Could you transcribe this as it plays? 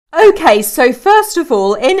Okay, so first of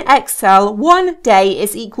all, in Excel, 1 day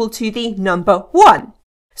is equal to the number 1.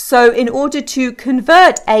 So in order to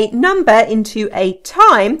convert a number into a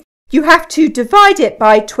time, you have to divide it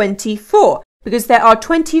by 24 because there are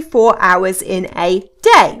 24 hours in a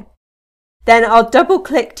day. Then I'll double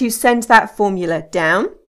click to send that formula down,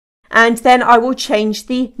 and then I will change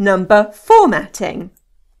the number formatting.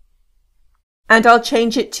 And I'll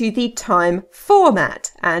change it to the time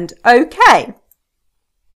format, and OK.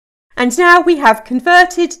 And now we have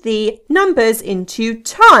converted the numbers into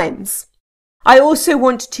times. I also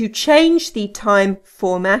want to change the time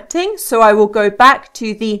formatting, so I will go back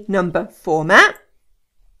to the number format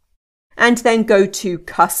and then go to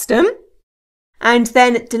custom and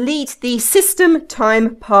then delete the system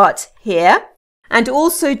time part here and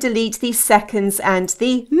also delete the seconds and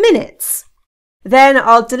the minutes. Then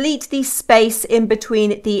I'll delete the space in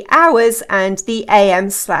between the hours and the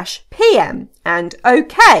AM/PM and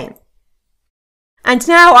OK. And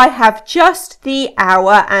now I have just the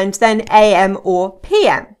hour and then AM or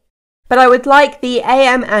PM. But I would like the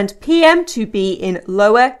AM and PM to be in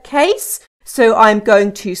lowercase. So I'm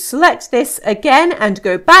going to select this again and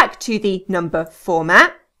go back to the number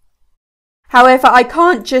format. However, I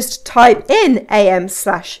can't just type in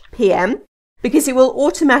AM/PM because it will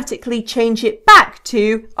automatically change it back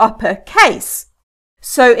to uppercase.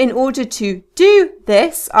 So in order to do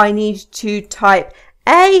this, I need to type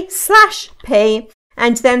A/P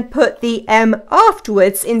and then put the M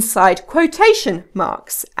afterwards inside quotation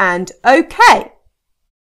marks and OK.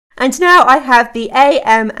 And now I have the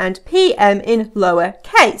AM and PM in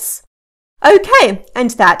lowercase. OK,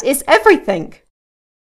 and that is everything.